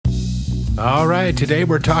All right, today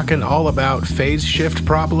we're talking all about phase shift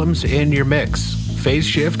problems in your mix. Phase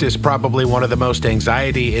shift is probably one of the most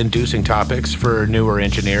anxiety-inducing topics for newer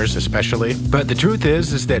engineers especially. But the truth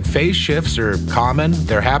is that phase shifts are common.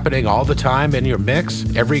 They're happening all the time in your mix.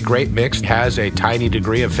 Every great mix has a tiny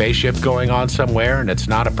degree of phase shift going on somewhere, and it's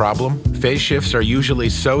not a problem. Phase shifts are usually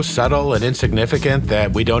so subtle and insignificant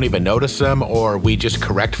that we don't even notice them, or we just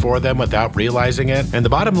correct for them without realizing it. And the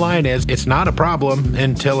bottom line is, it's not a problem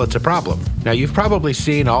until it's a problem. Now, you've probably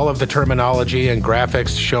seen all of the terminology and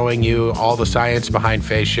graphics showing you all the science behind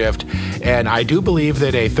phase shift, and I do believe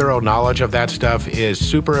that a thorough knowledge of that stuff is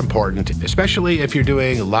super important, especially if you're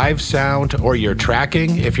doing live sound or you're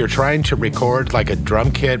tracking. If you're trying to record like a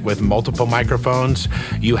drum kit with multiple microphones,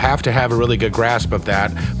 you have to have a really good grasp of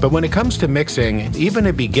that. But when it comes to mixing, even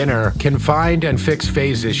a beginner can find and fix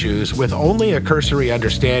phase issues with only a cursory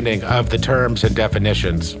understanding of the terms and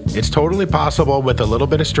definitions. It's totally possible with a little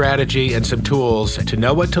bit of strategy and some tools to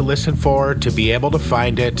know what to listen for, to be able to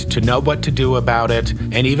find it, to know what to do about it,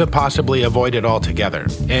 and even possibly avoid it altogether.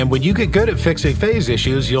 And when you get good at fixing phase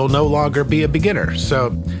issues, you'll no longer be a beginner. So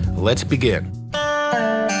let's begin.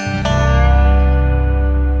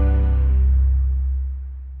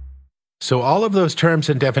 So all of those terms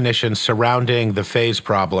and definitions surrounding the phase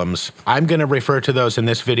problems, I'm going to refer to those in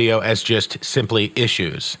this video as just simply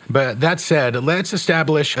issues. But that said, let's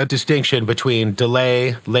establish a distinction between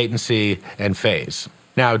delay, latency, and phase.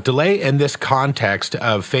 Now, delay in this context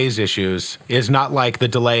of phase issues is not like the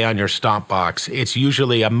delay on your stomp box. It's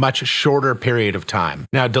usually a much shorter period of time.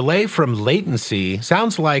 Now, delay from latency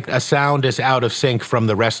sounds like a sound is out of sync from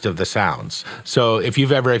the rest of the sounds. So if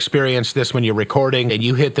you've ever experienced this when you're recording and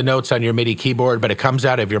you hit the notes on your MIDI keyboard, but it comes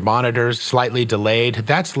out of your monitors slightly delayed,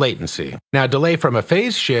 that's latency. Now, delay from a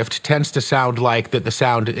phase shift tends to sound like that the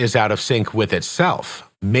sound is out of sync with itself.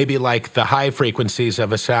 Maybe like the high frequencies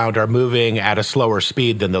of a sound are moving at a slower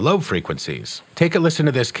speed than the low frequencies. Take a listen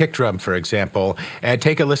to this kick drum, for example, and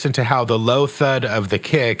take a listen to how the low thud of the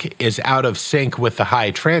kick is out of sync with the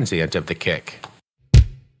high transient of the kick.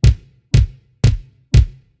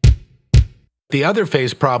 The other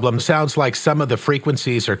phase problem sounds like some of the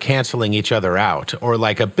frequencies are canceling each other out, or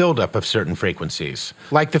like a buildup of certain frequencies.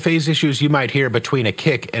 Like the phase issues you might hear between a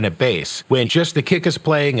kick and a bass. When just the kick is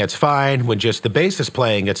playing, it's fine. When just the bass is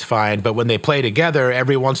playing, it's fine. But when they play together,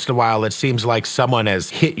 every once in a while, it seems like someone has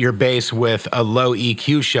hit your bass with a low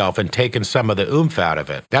EQ shelf and taken some of the oomph out of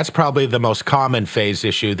it. That's probably the most common phase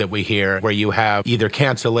issue that we hear, where you have either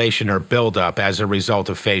cancellation or buildup as a result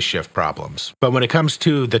of phase shift problems. But when it comes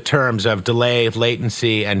to the terms of delay,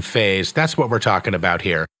 latency, and phase, that's what we're talking about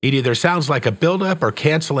here. It either sounds like a buildup or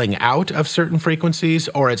canceling out of certain frequencies,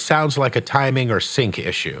 or it sounds like a timing or sync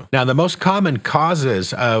issue. Now, the most common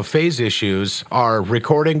causes of phase issues are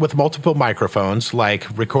recording with multiple microphones, like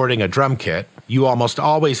recording a drum kit. You almost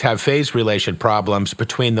always have phase relation problems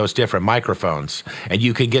between those different microphones, and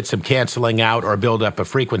you can get some canceling out or buildup of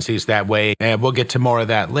frequencies that way, and we'll get to more of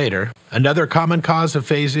that later. Another common cause of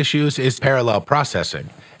phase issues is parallel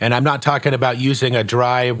processing. And I'm not talking about using a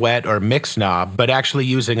dry, wet, or mix knob, but actually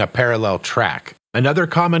using a parallel track. Another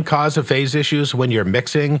common cause of phase issues when you're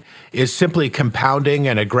mixing is simply compounding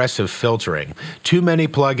and aggressive filtering. Too many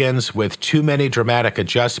plugins with too many dramatic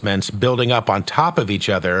adjustments building up on top of each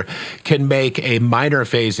other can make a minor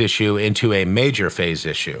phase issue into a major phase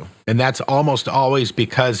issue. And that's almost always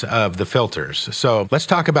because of the filters. So let's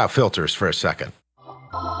talk about filters for a second.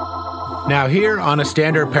 Now here on a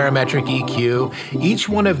standard parametric EQ, each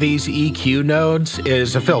one of these EQ nodes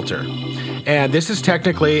is a filter. And this is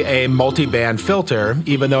technically a multi-band filter,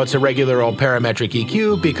 even though it's a regular old parametric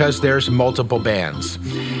EQ, because there's multiple bands.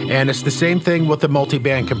 And it's the same thing with the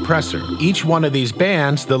multi-band compressor. Each one of these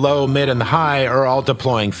bands, the low, mid, and the high, are all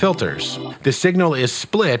deploying filters. The signal is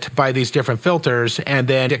split by these different filters, and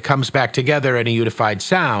then it comes back together in a unified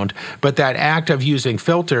sound. But that act of using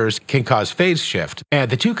filters can cause phase shift. And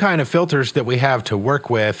the two kind of filters that we have to work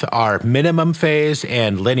with are minimum phase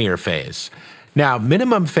and linear phase. Now,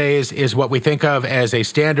 minimum phase is what we think of as a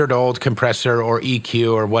standard old compressor or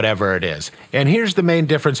EQ or whatever it is. And here's the main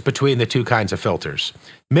difference between the two kinds of filters.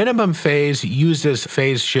 Minimum phase uses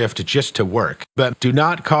phase shift just to work, but do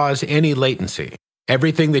not cause any latency.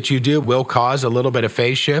 Everything that you do will cause a little bit of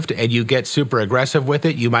phase shift, and you get super aggressive with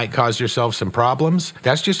it, you might cause yourself some problems.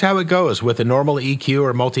 That's just how it goes with a normal EQ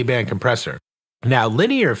or multi-band compressor. Now,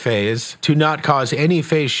 linear phase do not cause any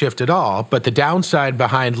phase shift at all, but the downside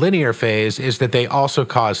behind linear phase is that they also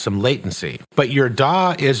cause some latency. But your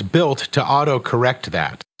DAW is built to auto-correct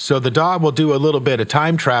that. So the DAW will do a little bit of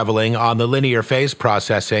time traveling on the linear phase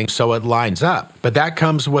processing so it lines up. But that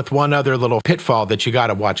comes with one other little pitfall that you got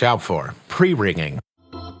to watch out for: pre-ringing.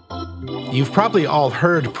 You've probably all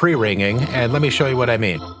heard pre-ringing, and let me show you what I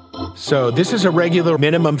mean. So this is a regular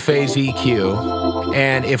minimum phase EQ,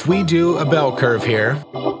 and if we do a bell curve here,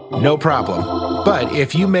 no problem. But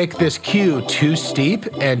if you make this Q too steep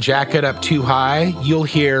and jack it up too high, you'll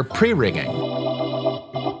hear pre-ringing.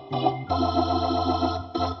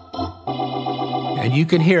 And you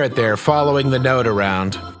can hear it there following the note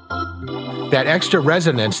around. That extra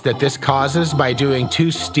resonance that this causes by doing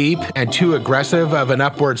too steep and too aggressive of an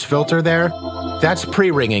upwards filter there, that's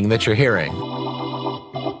pre-ringing that you're hearing.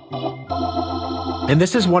 And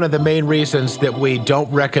this is one of the main reasons that we don't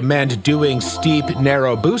recommend doing steep,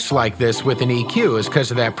 narrow boosts like this with an EQ, is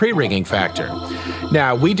because of that pre-ringing factor.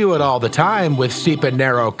 Now, we do it all the time with steep and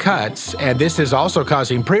narrow cuts, and this is also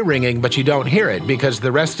causing pre-ringing, but you don't hear it because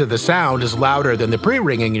the rest of the sound is louder than the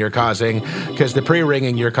pre-ringing you're causing, because the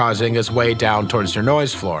pre-ringing you're causing is way down towards your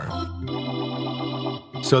noise floor.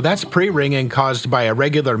 So that's pre-ringing caused by a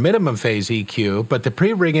regular minimum phase EQ, but the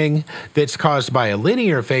pre-ringing that's caused by a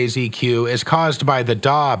linear phase EQ is caused by the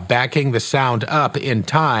DAW backing the sound up in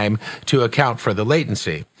time to account for the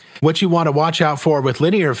latency. What you want to watch out for with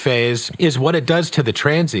linear phase is what it does to the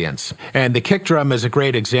transients. And the kick drum is a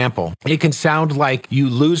great example. It can sound like you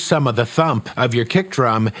lose some of the thump of your kick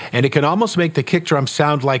drum, and it can almost make the kick drum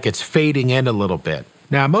sound like it's fading in a little bit.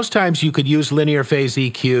 Now, most times you could use linear phase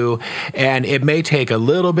EQ, and it may take a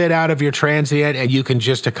little bit out of your transient, and you can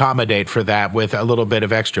just accommodate for that with a little bit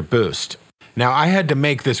of extra boost. Now, I had to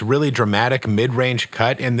make this really dramatic mid-range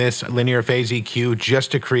cut in this linear phase EQ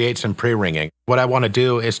just to create some pre-ringing. What I want to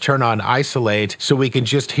do is turn on isolate so we can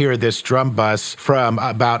just hear this drum bus from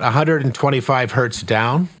about 125 hertz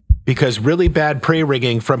down, because really bad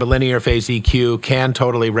pre-ringing from a linear phase EQ can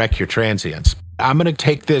totally wreck your transients. I'm going to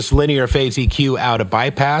take this linear phase EQ out of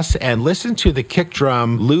bypass and listen to the kick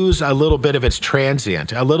drum lose a little bit of its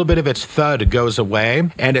transient. A little bit of its thud goes away,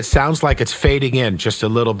 and it sounds like it's fading in just a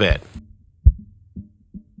little bit.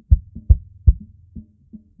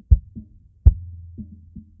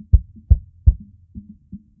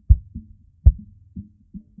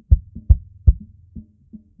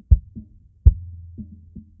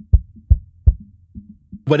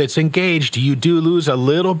 When it's engaged, you do lose a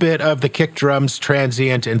little bit of the kick drum's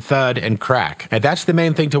transient and thud and crack. And that's the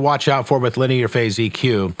main thing to watch out for with linear phase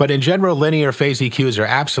EQ. But in general, linear phase EQs are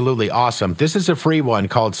absolutely awesome. This is a free one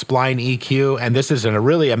called Spline EQ, and this is a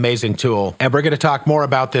really amazing tool. And we're going to talk more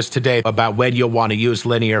about this today, about when you'll want to use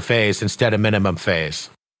linear phase instead of minimum phase.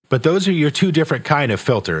 But those are your two different kind of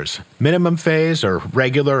filters: minimum phase, or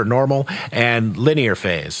regular or normal, and linear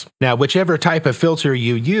phase. Now, whichever type of filter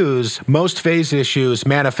you use, most phase issues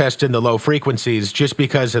manifest in the low frequencies just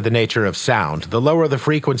because of the nature of sound. The lower the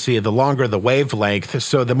frequency, the longer the wavelength,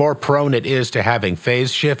 so the more prone it is to having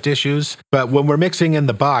phase shift issues. But when we're mixing in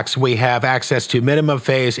the box, we have access to minimum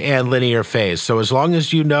phase and linear phase. So as long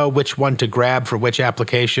as you know which one to grab for which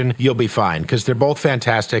application, you'll be fine, because they're both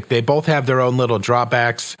fantastic. They both have their own little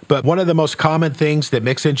drawbacks. But one of the most common things that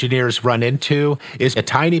mix engineers run into is a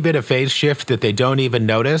tiny bit of phase shift that they don't even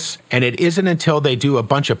notice, and it isn't until they do a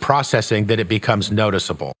bunch of processing that it becomes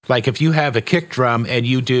noticeable. Like if you have a kick drum and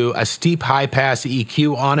you do a steep high pass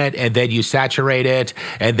EQ on it, and then you saturate it,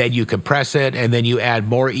 and then you compress it, and then you add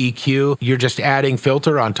more EQ, you're just adding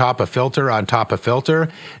filter on top of filter on top of filter,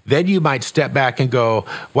 then you might step back and go,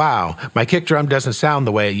 wow, my kick drum doesn't sound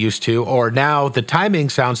the way it used to, or now the timing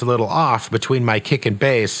sounds a little off between my kick and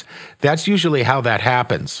bass. That's usually how that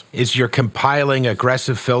happens, is you're compiling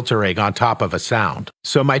aggressive filtering on top of a sound.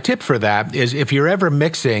 So my tip for that is, if you're ever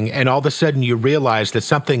mixing and all of a sudden you realize that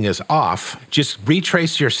something is off, just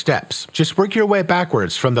retrace your steps. Just work your way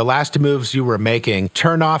backwards from the last moves you were making.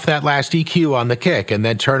 Turn off that last EQ on the kick, and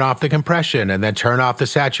then turn off the compression, and then turn off the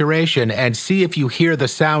saturation, and see if you hear the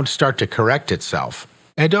sound start to correct itself.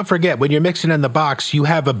 And don't forget, when you're mixing in the box, you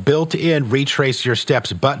have a built-in retrace your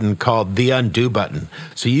steps button called the undo button.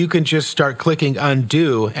 So you can just start clicking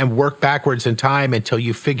undo and work backwards in time until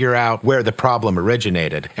you figure out where the problem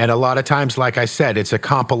originated. And a lot of times, like I said, it's a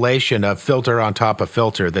compilation of filter on top of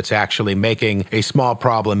filter that's actually making a small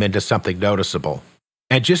problem into something noticeable.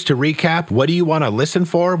 And just to recap, what do you want to listen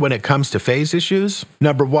for when it comes to phase issues?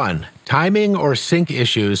 Number one, timing or sync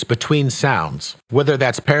issues between sounds. Whether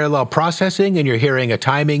that's parallel processing and you're hearing a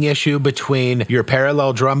timing issue between your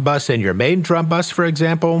parallel drum bus and your main drum bus, for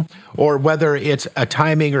example, or whether it's a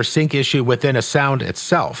timing or sync issue within a sound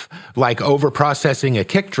itself, like overprocessing a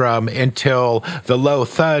kick drum until the low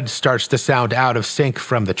thud starts to sound out of sync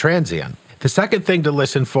from the transient. The second thing to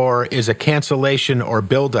listen for is a cancellation or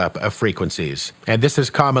buildup of frequencies, and this is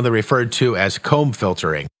commonly referred to as comb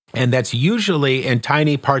filtering. And that's usually in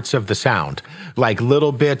tiny parts of the sound, like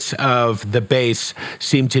little bits of the bass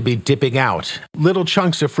seem to be dipping out. Little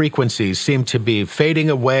chunks of frequencies seem to be fading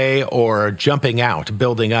away or jumping out,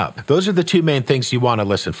 building up. Those are the two main things you want to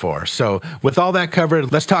listen for. So with all that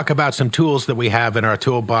covered, let's talk about some tools that we have in our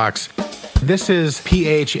toolbox. This is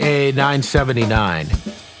PHA 979.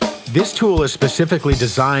 This tool is specifically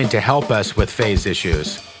designed to help us with phase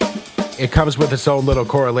issues. It comes with its own little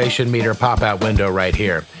correlation meter pop-out window right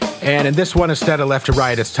here. And in this one, instead of left to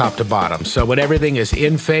right, it's top to bottom. So when everything is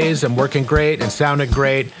in phase and working great and sounding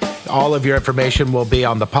great, all of your information will be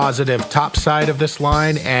on the positive top side of this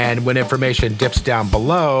line. And when information dips down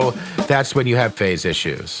below, that's when you have phase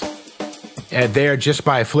issues. And there, just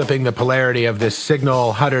by flipping the polarity of this signal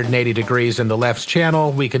 180 degrees in the left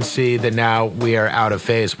channel, we can see that now we are out of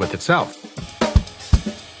phase with itself.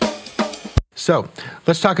 So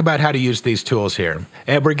let's talk about how to use these tools here.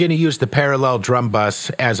 And we're going to use the parallel drum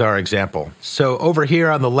bus as our example. So over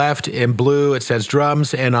here on the left in blue, it says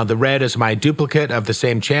drums, and on the red is my duplicate of the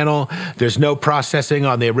same channel. There's no processing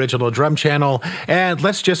on the original drum channel. And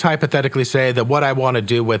let's just hypothetically say that what I want to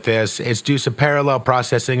do with this is do some parallel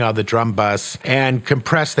processing on the drum bus and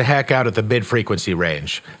compress the heck out of the mid-frequency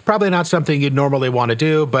range. Probably not something you'd normally want to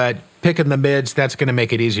do, but picking the mids, that's going to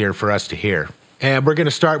make it easier for us to hear. And we're going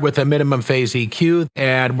to start with a minimum phase EQ,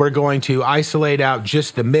 and we're going to isolate out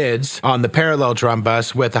just the mids on the parallel drum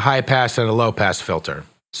bus with a high pass and a low pass filter.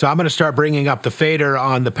 So I'm going to start bringing up the fader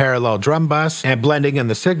on the parallel drum bus and blending in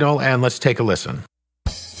the signal, and let's take a listen.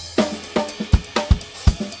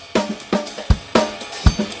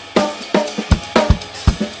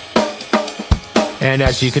 And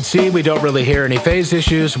as you can see, we don't really hear any phase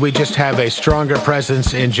issues. We just have a stronger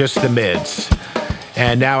presence in just the mids.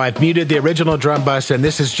 And now I've muted the original drum bus, and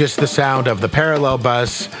this is just the sound of the parallel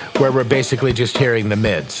bus where we're basically just hearing the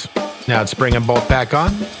mids. Now let's bring them both back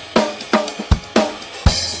on.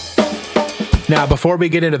 Now, before we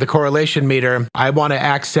get into the correlation meter, I want to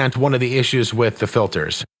accent one of the issues with the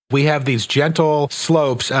filters. We have these gentle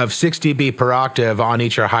slopes of 6 dB per octave on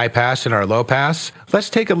each our high pass and our low pass. Let's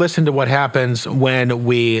take a listen to what happens when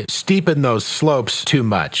we steepen those slopes too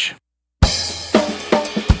much.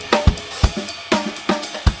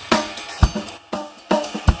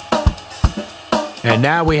 And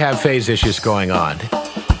now we have phase issues going on.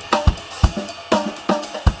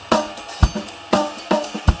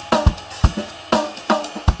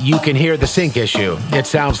 You can hear the sync issue. It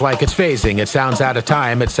sounds like it's phasing. It sounds out of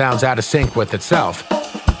time. It sounds out of sync with itself.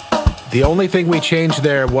 The only thing we changed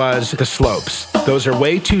there was the slopes. Those are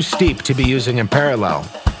way too steep to be using in parallel.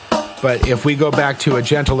 But if we go back to a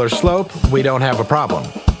gentler slope, we don't have a problem.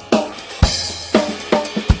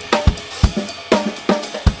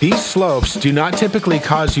 These slopes do not typically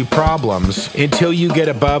cause you problems until you get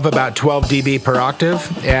above about 12 dB per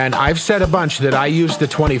octave. And I've said a bunch that I use the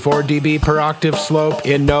 24 dB per octave slope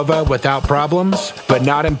in Nova without problems, but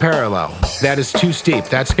not in parallel. That is too steep.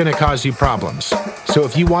 That's going to cause you problems. So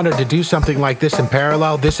if you wanted to do something like this in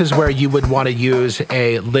parallel, this is where you would want to use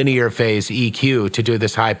a linear phase EQ to do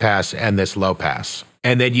this high pass and this low pass.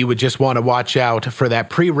 And then you would just want to watch out for that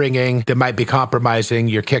pre-ringing that might be compromising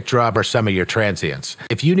your kick drum or some of your transients.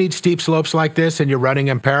 If you need steep slopes like this and you're running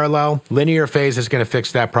in parallel, linear phase is going to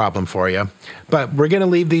fix that problem for you. But we're going to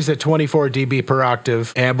leave these at 24 dB per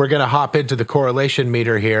octave, and we're going to hop into the correlation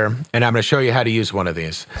meter here, and I'm going to show you how to use one of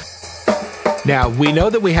these. Now, we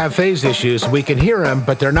know that we have phase issues. We can hear them,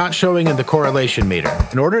 but they're not showing in the correlation meter.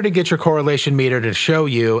 In order to get your correlation meter to show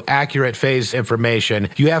you accurate phase information,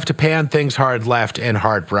 you have to pan things hard left and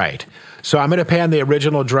hard right. So I'm going to pan the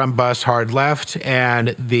original drum bus hard left and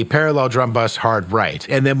the parallel drum bus hard right.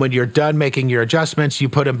 And then when you're done making your adjustments, you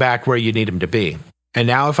put them back where you need them to be. And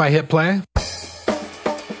now if I hit play,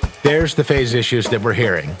 there's the phase issues that we're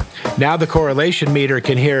hearing. Now the correlation meter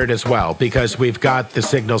can hear it as well because we've got the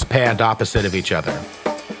signals panned opposite of each other.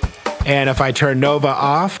 And if I turn Nova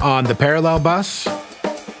off on the parallel bus,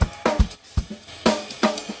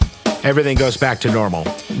 everything goes back to normal.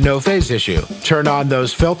 No phase issue. Turn on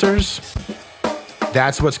those filters.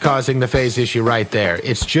 That's what's causing the phase issue right there.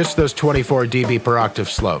 It's just those 24 dB per octave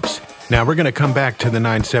slopes. Now we're going to come back to the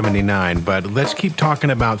 979, but let's keep talking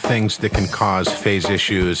about things that can cause phase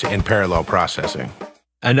issues in parallel processing.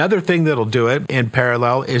 Another thing that'll do it in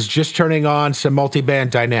parallel is just turning on some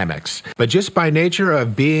multiband dynamics. But just by nature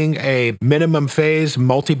of being a minimum phase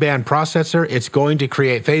multiband processor, it's going to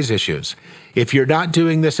create phase issues. If you're not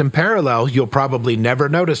doing this in parallel, you'll probably never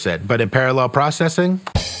notice it. But in parallel processing,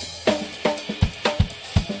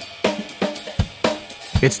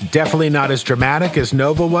 it's definitely not as dramatic as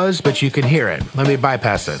Nova was, but you can hear it. Let me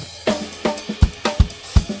bypass it.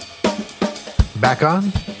 Back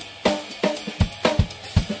on.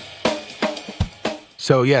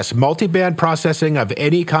 So yes, multiband processing of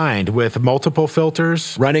any kind with multiple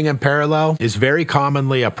filters running in parallel is very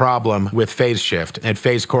commonly a problem with phase shift and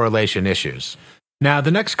phase correlation issues. Now,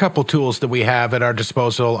 the next couple tools that we have at our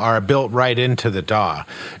disposal are built right into the DAW.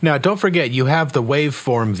 Now, don't forget, you have the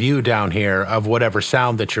waveform view down here of whatever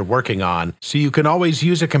sound that you're working on, so you can always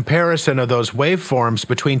use a comparison of those waveforms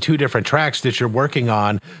between two different tracks that you're working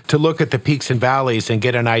on to look at the peaks and valleys and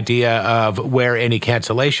get an idea of where any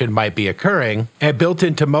cancellation might be occurring. And built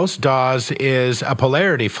into most DAWs is a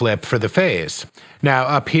polarity flip for the phase. Now,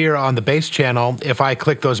 up here on the bass channel, if I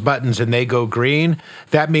click those buttons and they go green,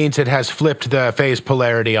 that means it has flipped the phase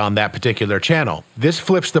polarity on that particular channel. This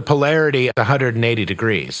flips the polarity at 180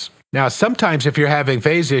 degrees. Now, sometimes if you're having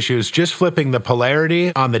phase issues, just flipping the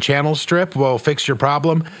polarity on the channel strip will fix your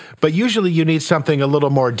problem, but usually you need something a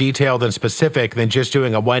little more detailed and specific than just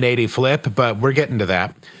doing a 180 flip, but we're getting to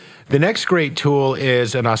that. The next great tool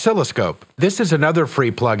is an oscilloscope. This is another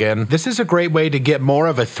free plugin. This is a great way to get more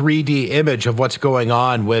of a 3D image of what's going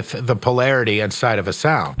on with the polarity inside of a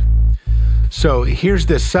sound. So here's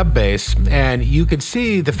this sub bass, and you can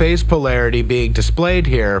see the phase polarity being displayed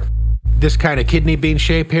here, this kind of kidney bean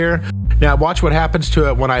shape here. Now watch what happens to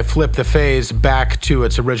it when I flip the phase back to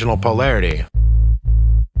its original polarity.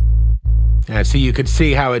 And so you can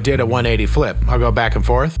see how it did a 180 flip. I'll go back and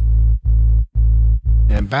forth.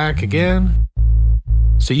 And back again.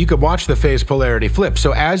 So you can watch the phase polarity flip.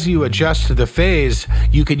 So as you adjust the phase,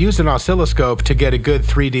 you can use an oscilloscope to get a good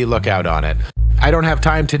 3D lookout on it. I don't have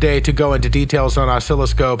time today to go into details on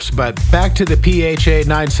oscilloscopes, but back to the PHA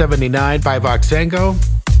 979 by Voxengo.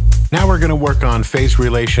 Now we're going to work on phase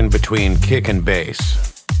relation between kick and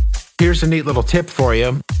bass. Here's a neat little tip for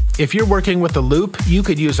you. If you're working with a loop, you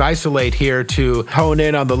could use isolate here to hone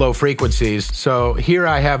in on the low frequencies. So here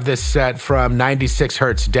I have this set from 96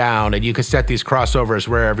 hertz down, and you can set these crossovers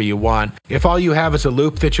wherever you want. If all you have is a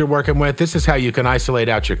loop that you're working with, this is how you can isolate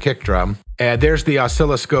out your kick drum. And there's the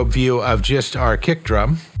oscilloscope view of just our kick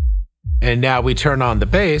drum. And now we turn on the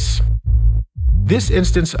bass. This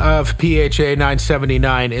instance of PHA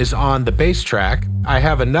 979 is on the bass track. I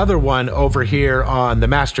have another one over here on the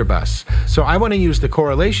master bus. So I want to use the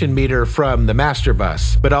correlation meter from the master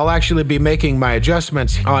bus, but I'll actually be making my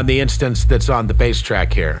adjustments on the instance that's on the bass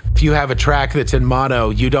track here. If you have a track that's in mono,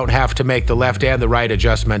 you don't have to make the left and the right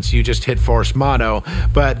adjustments. You just hit force mono.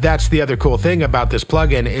 But that's the other cool thing about this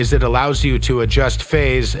plugin is it allows you to adjust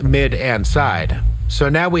phase, mid, and side. So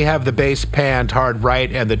now we have the bass panned hard right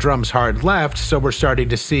and the drums hard left, so we're starting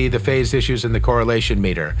to see the phase issues in the correlation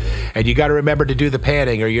meter. And you got to remember to do the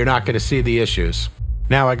panning or you're not going to see the issues.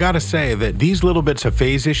 Now, I gotta say that these little bits of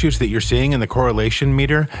phase issues that you're seeing in the correlation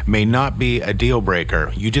meter may not be a deal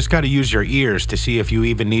breaker. You just gotta use your ears to see if you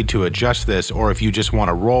even need to adjust this or if you just want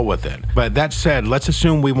to roll with it. But that said, let's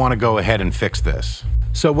assume we want to go ahead and fix this.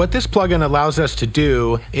 So what this plugin allows us to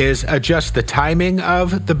do is adjust the timing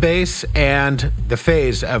of the bass and the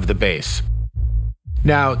phase of the bass.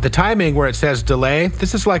 Now, the timing where it says delay,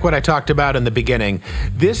 this is like what I talked about in the beginning.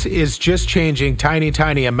 This is just changing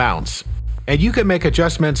tiny amounts. And you can make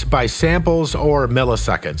adjustments by samples or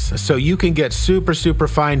milliseconds. So you can get super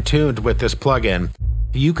fine-tuned with this plugin.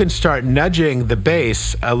 You can start nudging the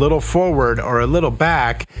bass a little forward or a little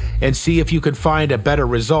back and see if you can find a better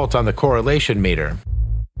result on the correlation meter.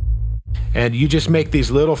 And you just make these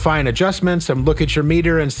little fine adjustments and look at your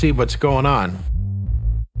meter and see what's going on.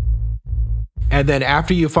 And then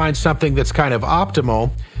after you find something that's kind of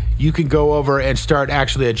optimal, you can go over and start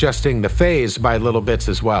actually adjusting the phase by little bits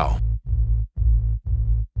as well.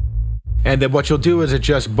 And then what you'll do is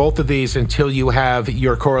adjust both of these until you have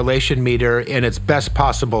your correlation meter in its best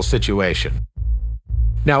possible situation.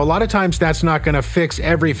 Now, a lot of times that's not going to fix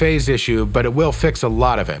every phase issue, but it will fix a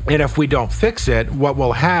lot of it. And if we don't fix it, what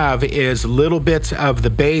we'll have is little bits of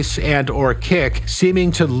the bass and or kick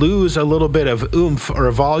seeming to lose a little bit of oomph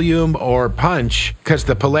or volume or punch because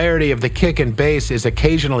the polarity of the kick and bass is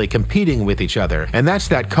occasionally competing with each other. And that's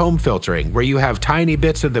that comb filtering where you have tiny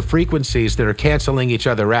bits of the frequencies that are canceling each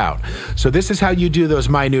other out. So this is how you do those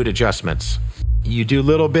minute adjustments. You do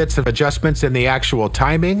little bits of adjustments in the actual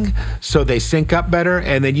timing so they sync up better,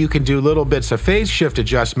 and then you can do little bits of phase shift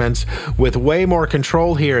adjustments with way more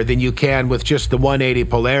control here than you can with just the 180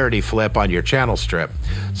 polarity flip on your channel strip.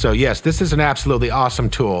 So yes, this is an absolutely awesome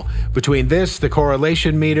tool. Between this, the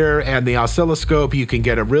correlation meter, and the oscilloscope, you can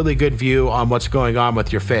get a really good view on what's going on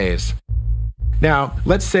with your phase. Now,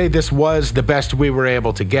 let's say this was the best we were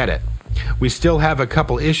able to get it. We still have a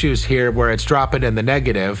couple issues here where it's dropping in the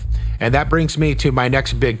negative, and that brings me to my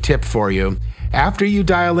next big tip for you, After you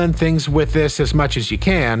dial in things with this as much as you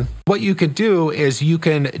can, what you can do is you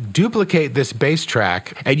can duplicate this bass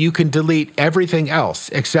track and you can delete everything else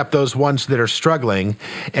except those ones that are struggling,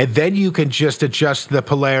 and then you can just adjust the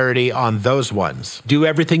polarity on those ones. Do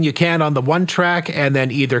everything you can on the one track and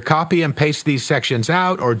then either copy and paste these sections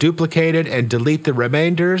out or duplicate it and delete the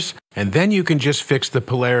remainders. And then you can just fix the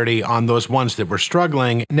polarity on those ones that were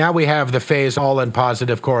struggling. Now we have the phase all in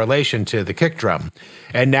positive correlation to the kick drum.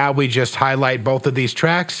 And now we just highlight both of these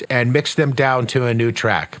tracks and mix them down to a new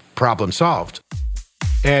track. Problem solved.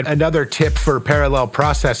 And another tip for parallel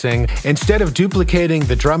processing, instead of duplicating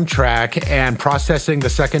the drum track and processing the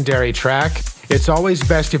secondary track, it's always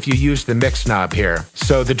best if you use the mix knob here.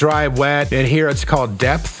 So the dry, wet, and here it's called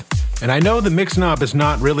depth. And I know the mix knob is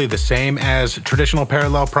not really the same as traditional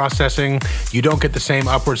parallel processing. You don't get the same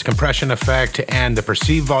upwards compression effect and the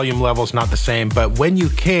perceived volume level is not the same, but when you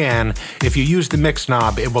can, if you use the mix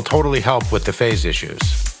knob, it will totally help with the phase issues.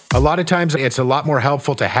 A lot of times it's a lot more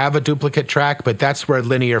helpful to have a duplicate track, but that's where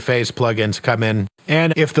linear phase plugins come in.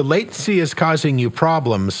 And if the latency is causing you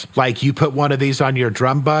problems, like you put one of these on your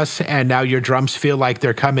drum bus and now your drums feel like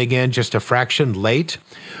they're coming in just a fraction late,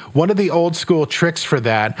 one of the old school tricks for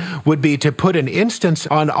that would be to put an instance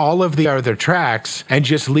on all of the other tracks and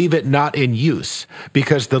just leave it not in use,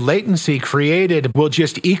 because the latency created will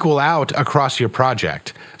just equal out across your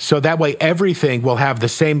project. So that way everything will have the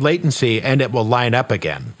same latency and it will line up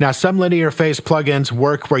again. Now, some linear phase plugins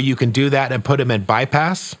work where you can do that and put them in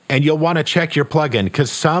bypass, and you'll want to check your plugin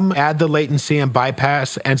because some add the latency in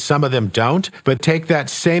bypass and some of them don't. But take that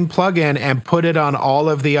same plugin and put it on all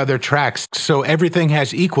of the other tracks so everything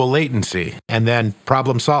has equal latency, and then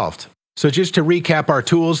problem solved. So just to recap our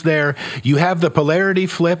tools there, you have the polarity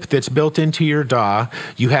flip that's built into your DAW,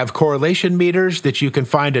 you have correlation meters that you can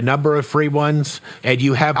find a number of free ones, and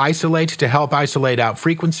you have isolate to help isolate out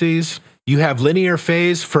frequencies. You have linear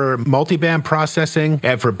phase for multiband processing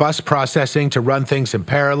and for bus processing to run things in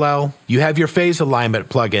parallel. You have your phase alignment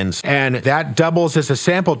plugins, and that doubles as a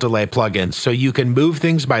sample delay plugin, so you can move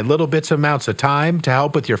things by little bits amounts of time to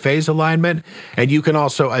help with your phase alignment, and you can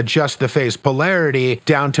also adjust the phase polarity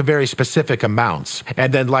down to very specific amounts.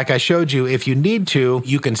 And then, like I showed you, if you need to,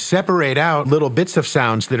 you can separate out little bits of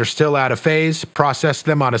sounds that are still out of phase, process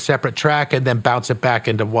them on a separate track, and then bounce it back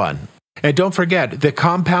into one. And don't forget, the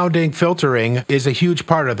compounding filtering is a huge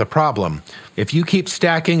part of the problem. If you keep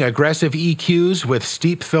stacking aggressive EQs with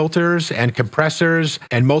steep filters and compressors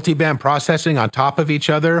and multiband processing on top of each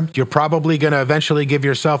other, you're probably going to eventually give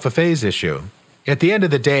yourself a phase issue. At the end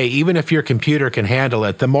of the day, even if your computer can handle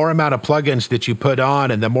it, the more amount of plugins that you put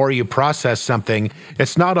on and the more you process something,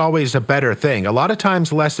 it's not always a better thing. A lot of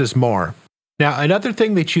times less is more. Now, another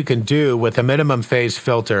thing that you can do with a minimum phase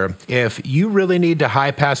filter, if you really need to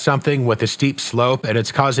high pass something with a steep slope and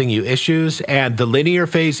it's causing you issues and the linear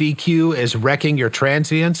phase EQ is wrecking your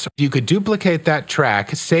transients, you could duplicate that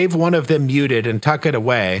track, save one of them muted and tuck it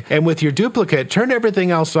away, and with your duplicate, turn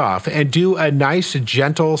everything else off and do a nice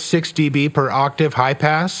gentle 6 dB per octave high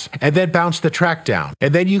pass and then bounce the track down.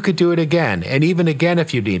 And then you could do it again and even again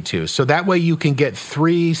if you need to. So that way you can get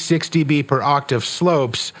 3 6 dB per octave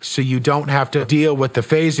slopes so you don't have to deal with the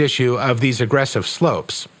phase issue of these aggressive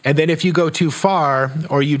slopes. And then if you go too far,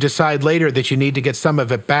 or you decide later that you need to get some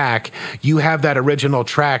of it back, you have that original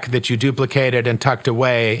track that you duplicated and tucked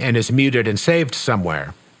away and is muted and saved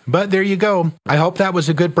somewhere. But there you go. I hope that was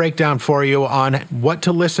a good breakdown for you on what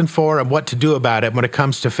to listen for and what to do about it when it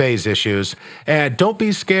comes to phase issues. And don't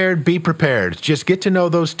be scared, be prepared. Just get to know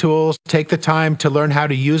those tools, take the time to learn how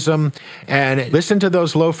to use them, and listen to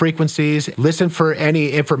those low frequencies. Listen for any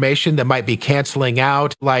information that might be canceling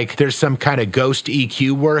out, like there's some kind of ghost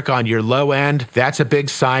EQ work on your low end. That's a big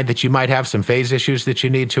sign that you might have some phase issues that you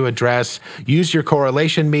need to address. Use your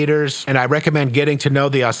correlation meters, and I recommend getting to know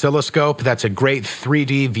the oscilloscope. That's a great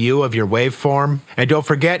 3D view of your waveform. And don't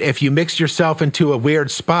forget, if you mix yourself into a weird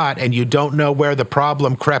spot and you don't know where the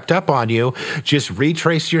problem crept up on you, just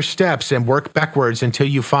retrace your steps and work backwards until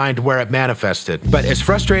you find where it manifested. But as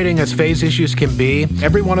frustrating as phase issues can be,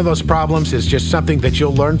 every one of those problems is just something that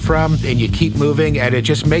you'll learn from and you keep moving, and it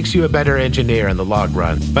just makes you a better engineer in the long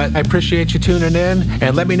run. But I appreciate you tuning in,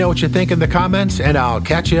 and let me know what you think in the comments, and I'll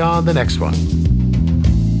catch you on the next one.